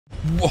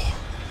Whoa.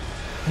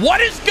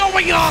 What is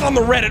going on the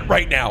Reddit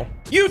right now?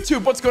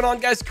 YouTube, what's going on,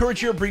 guys? Courage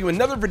here, bringing you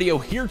another video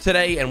here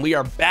today, and we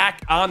are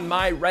back on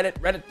my Reddit,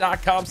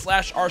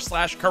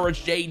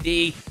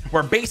 reddit.com/r/CouRageJD,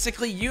 where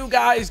basically you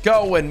guys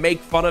go and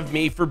make fun of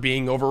me for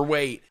being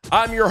overweight.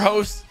 I'm your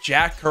host,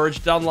 Jack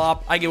Courage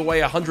Dunlop. I give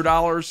away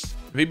 $100 to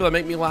people that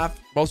make me laugh.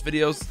 Most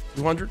videos,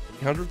 200,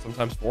 300,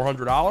 sometimes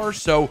 $400.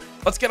 So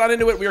let's get on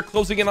into it. We are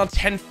closing in on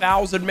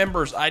 10,000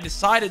 members. I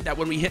decided that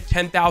when we hit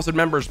 10,000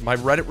 members, my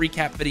Reddit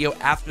recap video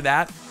after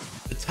that,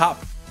 the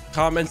top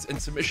comments and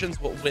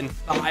submissions will win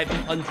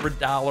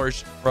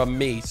 $500 from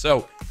me.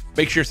 So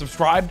make sure you're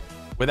subscribed.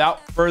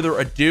 Without further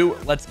ado,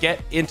 let's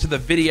get into the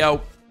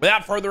video. And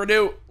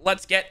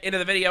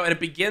it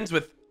begins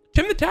with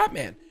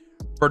Timthetatman.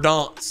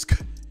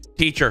 Verdansk.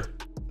 Teacher.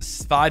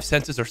 5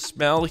 senses are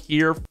smell,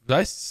 hear. Did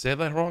I say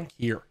that wrong?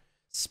 Hear.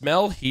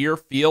 Smell, hear,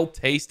 feel,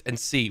 taste, and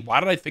see. Why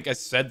did I think I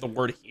said the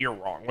word hear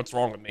wrong? What's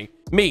wrong with me?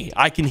 Me,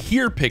 I can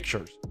hear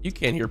pictures. You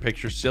can't hear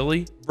pictures,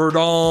 silly.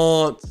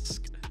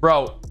 Verdansk.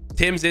 Bro,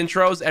 Tim's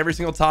intros every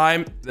single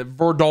time. The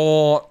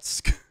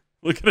Verdansk.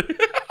 Look at it.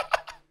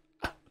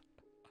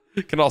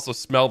 Can also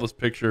smell this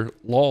picture.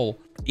 Lol.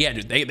 Yeah,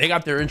 dude, they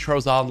got their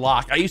intros on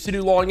lock. I used to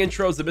do long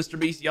intros. The Mr.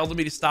 Beast yelled at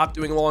me to stop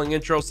doing long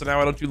intros, so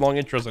now I don't do long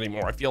intros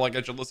anymore. I feel like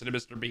I should listen to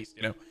Mr. Beast,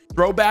 you know?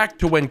 Throwback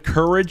to when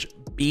Courage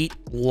beat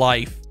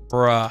life,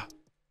 bruh.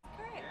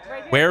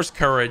 Where's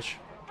Courage?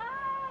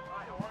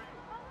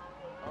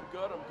 I'm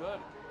good.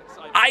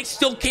 I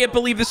still can't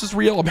believe this is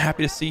real. I'm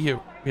happy to see you.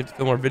 We have to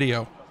film our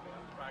video.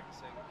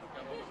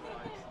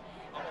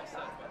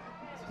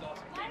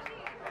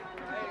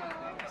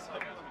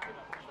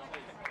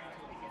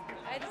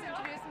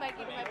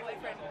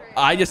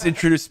 I just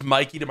introduced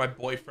Mikey to my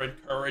boyfriend,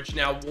 Courage.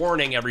 Now,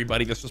 warning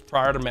everybody, this was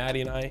prior to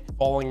Maddie and I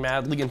falling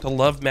madly into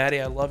love. Maddie,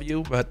 I love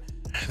you, but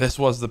this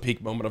was the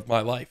peak moment of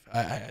my life.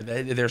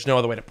 There's no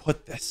other way to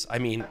put this. I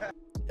mean,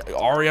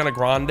 Ariana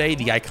Grande,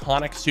 the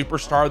iconic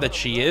superstar that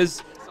she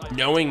is,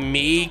 knowing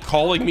me,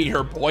 calling me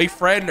her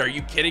boyfriend. Are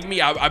you kidding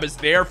me? I was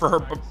there for her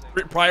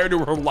prior to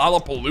her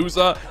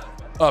Lollapalooza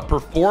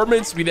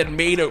performance. We then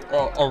made a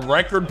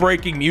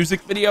record-breaking music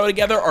video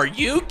together. Are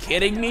you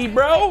kidding me,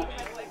 bro?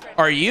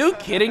 Are you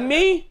kidding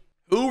me?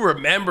 Who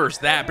remembers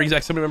that? Brings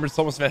back so many memories. It's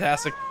almost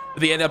fantastic.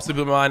 But the end up in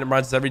my mind, it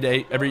reminds us every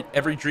day.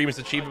 Every dream is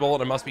achievable,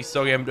 and it must be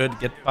so damn good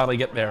to finally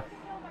get there.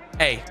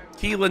 Hey,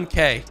 Keelan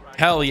K.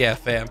 Hell yeah,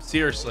 fam.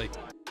 Seriously.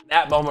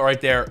 That moment right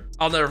there,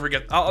 I'll never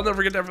forget. I'll never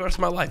forget that for the rest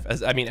of my life.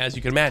 As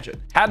you can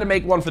imagine. Had to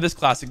make one for this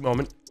classic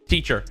moment.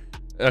 Teacher.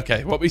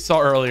 Okay, what we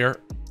saw earlier,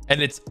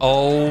 and it's,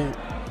 oh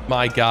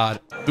my God.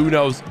 Who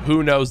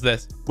knows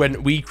this?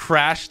 When we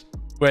crashed,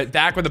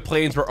 back when the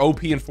planes were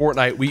OP in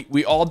Fortnite,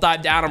 we all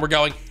died down and we're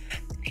going.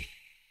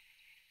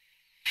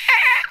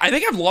 I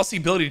think I've lost the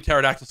ability to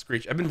pterodactyl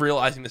screech. I've been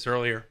realizing this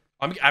earlier.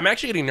 I'm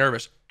actually getting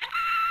nervous.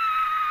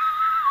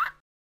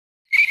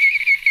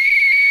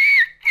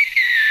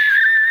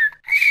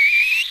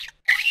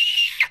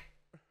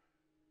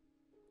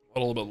 A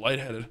little bit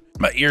lightheaded.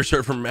 My ears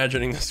hurt from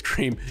imagining the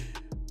scream.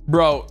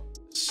 Bro,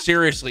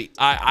 seriously,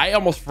 I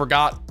almost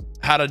forgot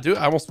how to do it.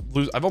 I've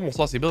almost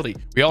lost the ability.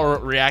 We all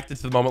reacted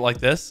to the moment like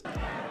this.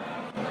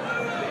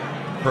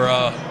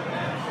 Bruh.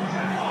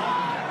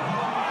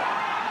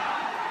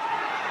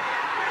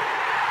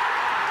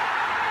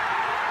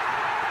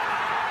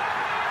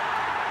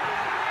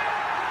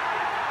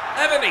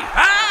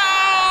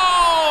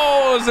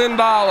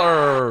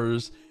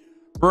 $70,000.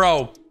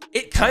 Bro,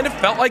 it kind of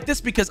felt like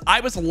this because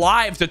I was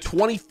live to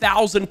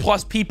 20,000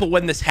 plus people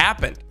when this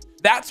happened.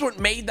 That's what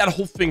made that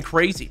whole thing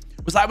crazy,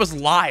 was I was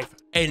live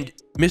and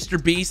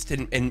Mr. Beast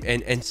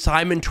and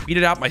Simon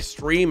tweeted out my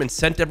stream and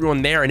sent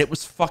everyone there, and it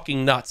was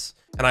fucking nuts.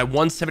 And I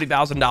won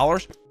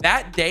 $70,000.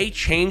 That day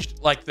changed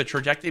like the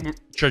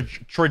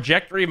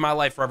trajectory of my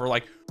life forever.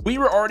 Like, we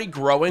were already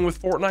growing with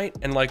Fortnite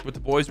and like with the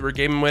boys we were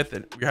gaming with,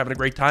 and we were having a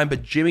great time,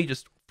 but Jimmy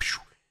just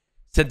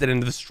sent it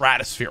into the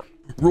stratosphere.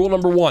 Rule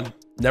number 1,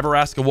 never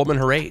ask a woman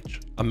her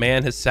age. A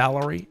man his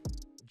salary,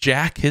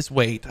 Jack his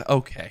weight.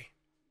 Okay.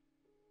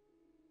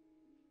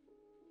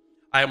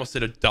 I almost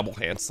did a double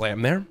hand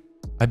slam there.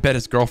 I bet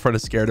his girlfriend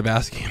is scared of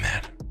asking him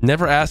that.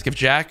 Never ask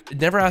Jack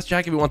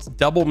if he wants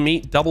double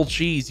meat, double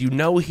cheese. You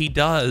know he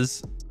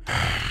does.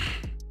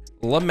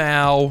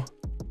 Lamau,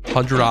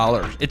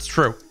 $100. It's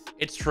true.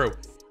 It's true.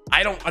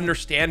 I don't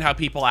understand how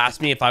people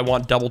ask me if I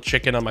want double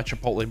chicken on my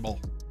Chipotle bowl.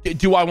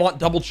 Do I want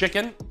double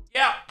chicken?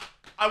 Yeah,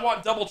 I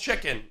want double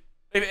chicken.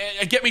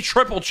 Get me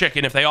triple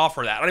chicken if they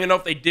offer that. I don't even know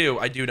if they do.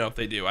 I do know if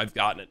they do. I've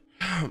gotten it.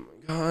 Oh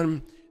my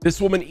God. This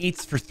woman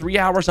eats for 3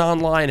 hours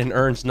online and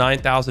earns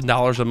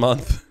 $9,000 a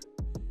month.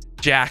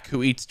 Jack,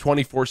 who eats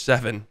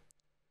 24/7.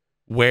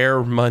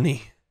 Where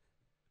money?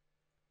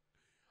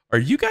 Are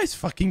you guys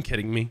fucking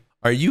kidding me?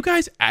 Are you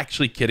guys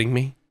actually kidding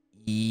me?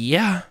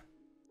 Yeah.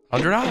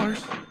 $100.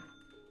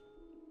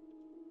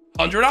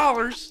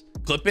 $100.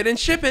 Clip it and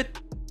ship it.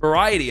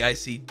 Variety, I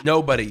see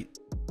nobody.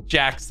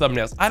 Jack's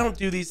thumbnails. I don't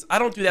do these. I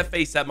don't do that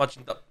face that much.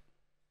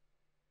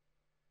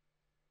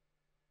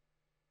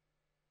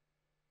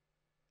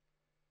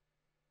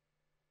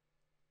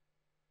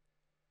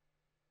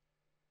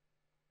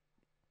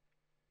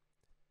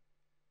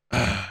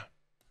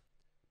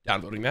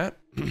 Downvoting that.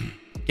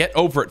 Get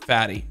over it,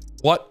 fatty.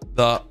 What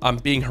the? I'm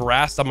being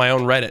harassed on my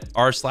own Reddit.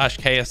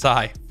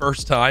 r/KSI.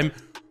 First time.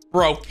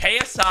 Bro,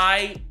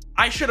 KSI.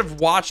 I should have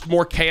watched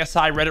more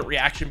KSI Reddit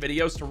reaction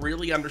videos to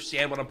really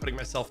understand what I'm putting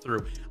myself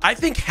through. I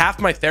think half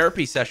my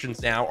therapy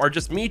sessions now are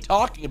just me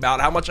talking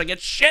about how much I get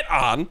shit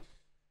on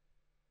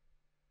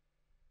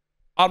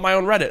my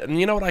own Reddit. And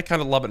you know what? I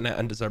kind of love it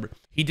and deserve it.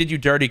 He did you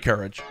dirty,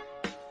 Courage.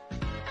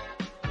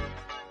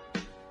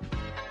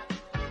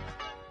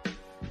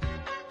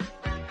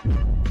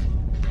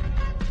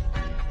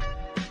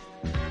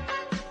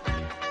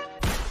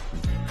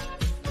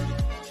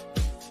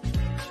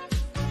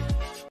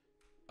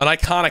 An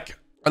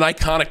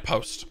iconic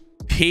post.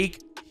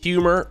 Peak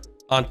humor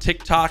on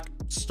TikTok,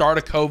 start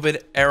of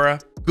COVID era.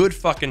 Good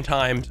fucking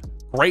timed.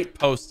 Great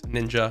post,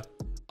 Ninja.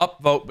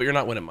 Upvote, but you're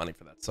not winning money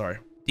for that. Sorry.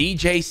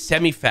 DJ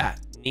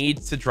Semifat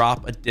needs to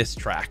drop a diss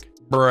track.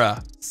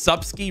 Bruh.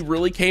 Subski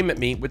really came at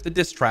me with the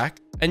diss track.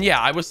 And yeah,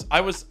 I was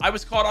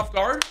caught off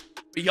guard.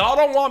 But y'all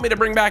don't want me to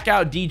bring back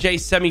out DJ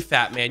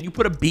Semifat, man. You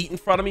put a beat in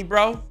front of me,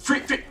 bro.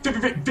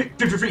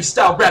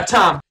 Freestyle rap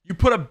time. You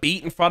put a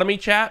beat in front of me,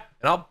 chat,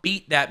 and I'll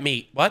beat that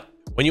meat. What?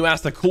 When you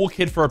ask the cool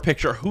kid for a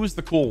picture, who's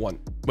the cool one?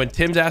 When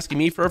Tim's asking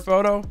me for a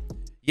photo?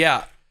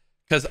 Yeah,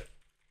 because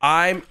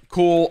I'm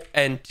cool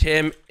and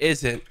Tim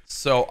isn't,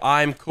 so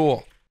I'm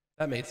cool.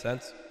 That made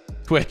sense.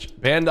 Twitch,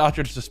 ban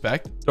Dr.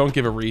 Disrespect. Don't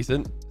give a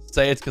reason.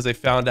 Say it's because they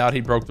found out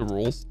he broke the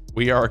rules.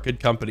 We are a good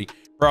company.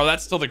 Bro,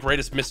 that's still the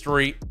greatest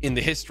mystery in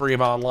the history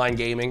of online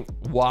gaming.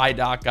 Why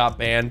Doc got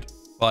banned,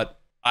 but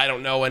I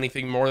don't know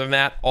anything more than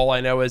that. All I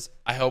know is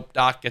I hope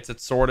Doc gets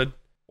it sorted,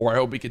 or I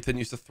hope he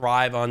continues to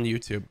thrive on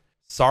YouTube.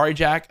 Sorry,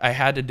 Jack, I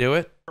had to do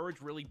it.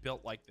 Courage really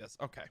built like this.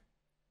 Okay,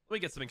 let me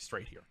get something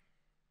straight here.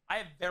 I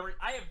have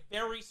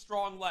very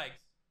strong legs.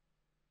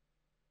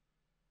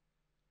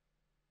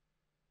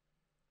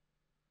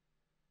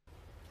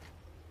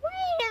 Wait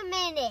a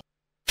minute.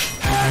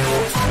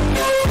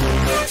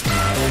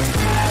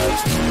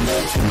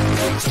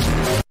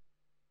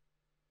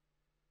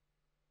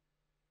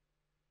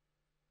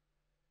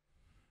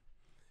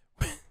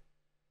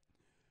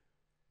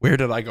 Where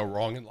did I go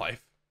wrong in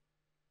life?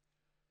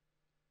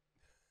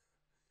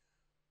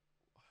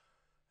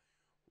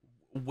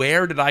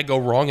 Where did I go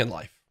wrong in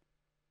life?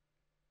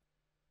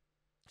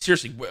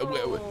 Seriously,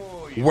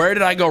 where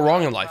did I go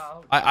wrong in life?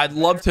 I'd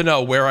love to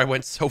know where I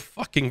went so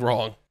fucking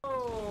wrong.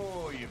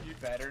 You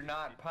better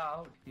not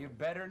pout. You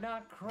better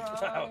not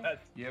cry.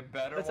 You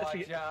better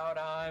watch out.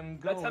 I'm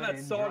going. That's how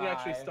that song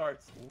actually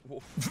starts.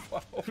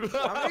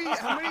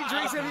 How many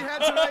drinks have you had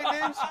tonight,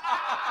 Ninja?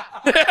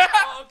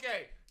 Oh,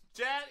 okay.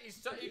 Chad,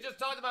 you just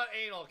talked about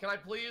anal. Can I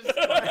please?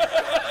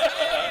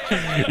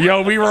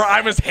 Yo,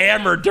 I was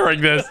hammered during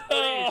this.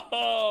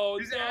 Oh,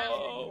 He's no.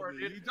 asking for it.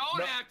 You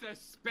don't have to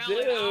spell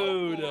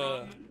Dude. it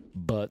out.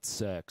 Butt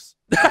sex.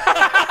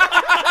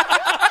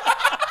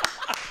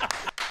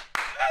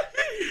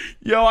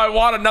 Yo, I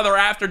want another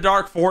After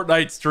Dark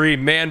Fortnite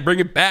stream, man. Bring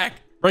it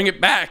back. Bring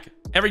it back.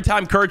 Every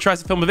time Courage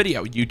tries to film a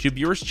video, YouTube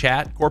viewers,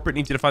 chat, corporate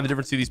needs you to find the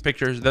difference to these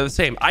pictures. They're the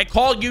same. I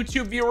call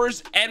YouTube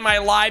viewers and my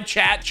live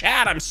chat.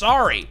 I'm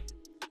sorry,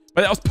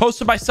 but that was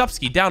posted by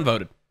Subski.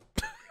 Downvoted.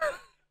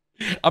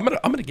 I'm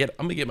gonna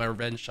get my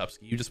revenge,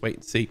 Subski. You just wait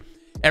and see.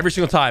 Every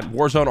single time,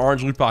 Warzone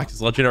orange loot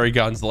boxes, legendary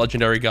guns, the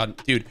legendary gun.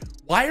 Dude,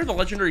 why are the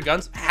legendary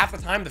guns half the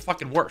time the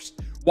fucking worst?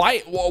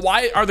 Why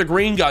are the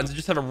green guns that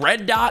just have a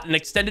red dot, an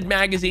extended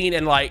magazine,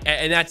 and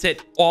that's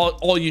it?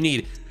 All you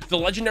need. The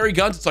legendary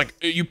guns, it's like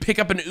you pick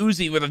up an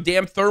Uzi with a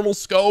damn thermal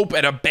scope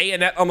and a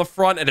bayonet on the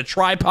front and a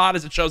tripod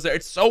as it shows there.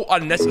 It's so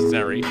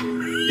unnecessary.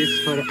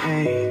 It's for the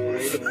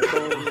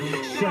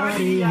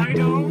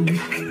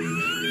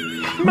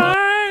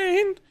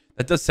Mind.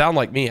 That does sound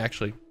like me,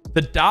 actually.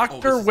 The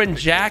doctor, when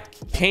Jack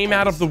came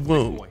out of the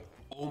womb.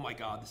 Oh my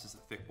god, this is a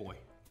thick boy.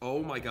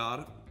 Oh my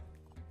god.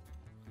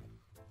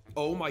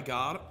 Oh my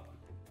god.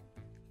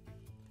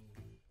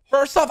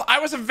 First off, I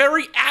was a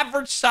very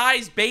average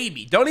sized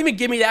baby. Don't even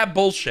give me that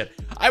bullshit.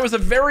 I was a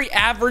very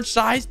average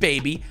sized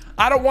baby.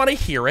 I don't want to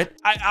hear it.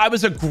 I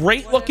was a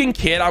great looking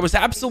kid. I was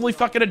absolutely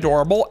fucking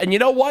adorable. And you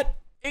know what?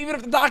 Even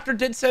if the doctor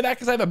did say that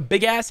because I have a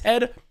big ass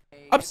head,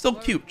 I'm still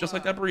cute, just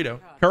like that burrito.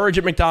 Courage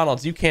at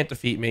McDonald's. You can't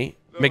defeat me.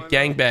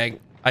 McGangbang.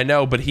 I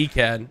know, but he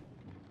can.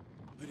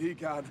 But he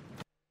can.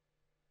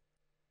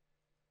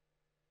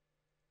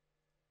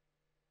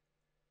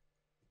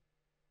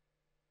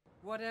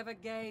 Whatever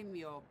game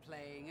you're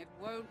playing, it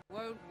won't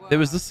work.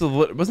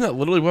 Wasn't that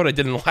literally what I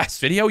did in the last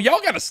video?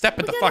 Y'all gotta step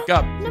it the fuck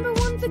up.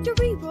 #1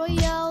 victory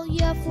royale.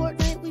 Yeah,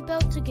 Fortnite, we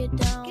about to get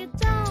down.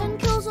 10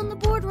 kills on the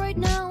board right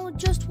now.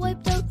 Just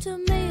wiped out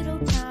Tomato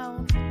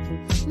Town.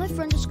 My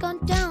friend has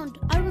gone down.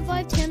 I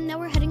revived him. Now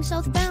we're heading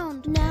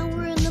southbound. Now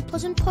we're in the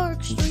Pleasant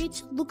Park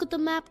streets. Look at the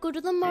map. Go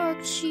to the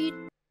marked sheet.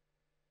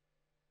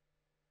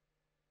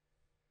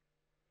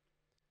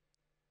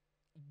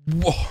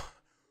 Whoa.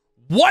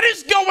 What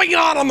is going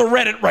on the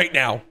Reddit right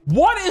now?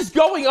 What is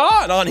going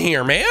on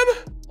here, man?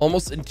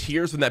 Almost in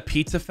tears when that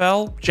pizza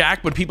fell.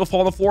 Jack, when people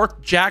fall on the floor.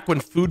 Jack, when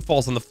food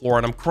falls on the floor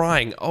and I'm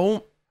crying.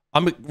 Oh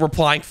I'm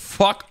replying,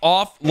 fuck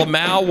off,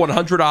 Lamau,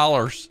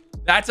 $100.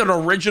 That's an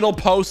original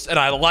post, and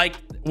I like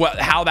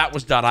how that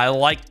was done. I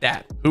like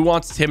that. Who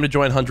wants Tim to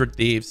join 100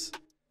 Thieves?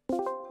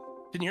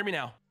 Can you hear me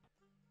now?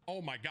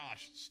 Oh my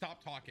gosh,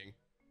 stop talking.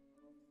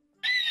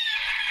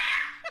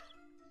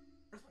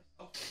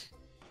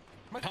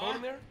 My phone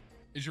in there?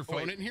 Is your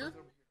phone in here?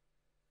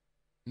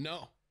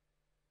 No.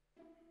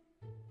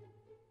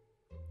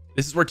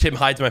 This is where Tim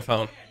hides my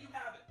phone. Yeah, you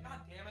have it. God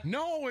damn it.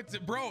 No,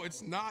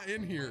 it's not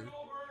in here.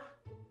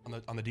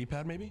 On the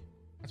D-pad, maybe?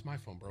 That's my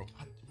phone, bro.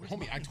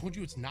 Homie, I told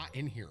you it's not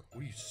in here.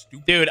 What are you,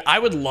 stupid? Dude, I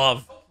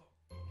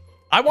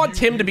want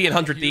Tim to be in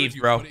 100 Thieves,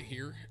 bro.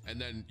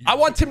 I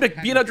want Tim to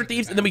be in 100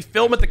 Thieves, and then we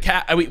film at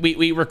the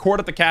we record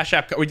at the Cash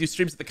App. We do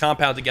streams at the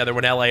compound together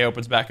when LA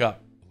opens back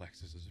up.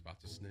 Alexis is about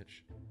to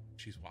snitch.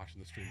 She's watching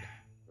the stream.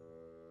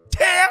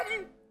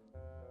 Tim!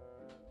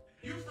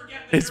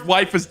 His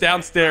wife is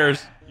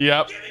downstairs.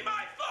 Yep. Give me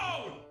my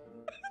phone!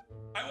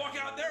 I walk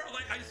out there,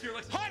 like, I just hear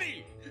Alexis.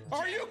 Honey,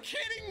 are you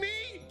kidding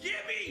me? Give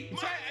me my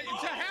phone!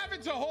 To have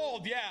it to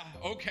hold, yeah,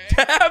 okay.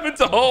 To have it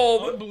to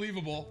hold.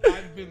 Unbelievable.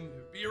 I've been...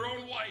 Be your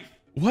own wife.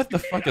 What the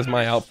fuck is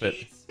my outfit?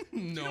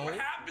 No.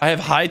 I have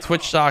high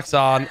Twitch socks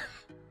on.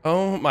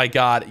 Oh my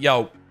God.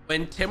 Yo,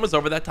 when Tim was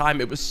over that time,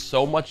 it was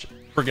so much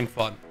friggin'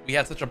 fun. We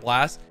had such a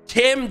blast.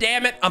 Tim,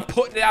 damn it, I'm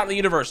putting it out in the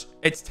universe.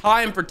 It's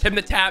time for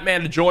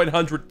Timthetatman to join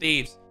 100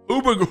 Thieves.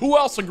 Who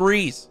else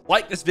agrees?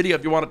 Like this video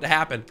if you want it to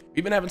happen.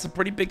 We've been having some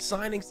pretty big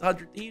signings to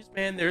 100 Thieves,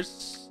 man.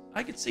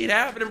 I can see it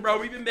happening, bro.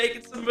 We've been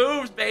making some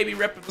moves, baby.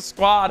 Repping the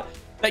squad.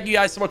 Thank you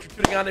guys so much for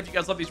tuning on. If you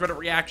guys love these Reddit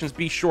reactions,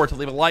 be sure to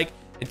leave a like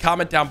and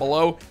comment down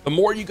below. The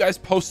more you guys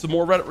post, the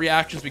more Reddit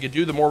reactions we can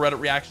do. The more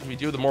Reddit reactions we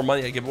do, the more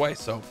money I give away.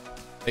 So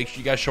make sure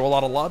you guys show a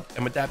lot of love.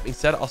 And with that being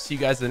said, I'll see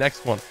you guys in the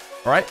next one.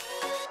 All right?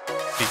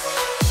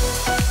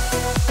 Peace.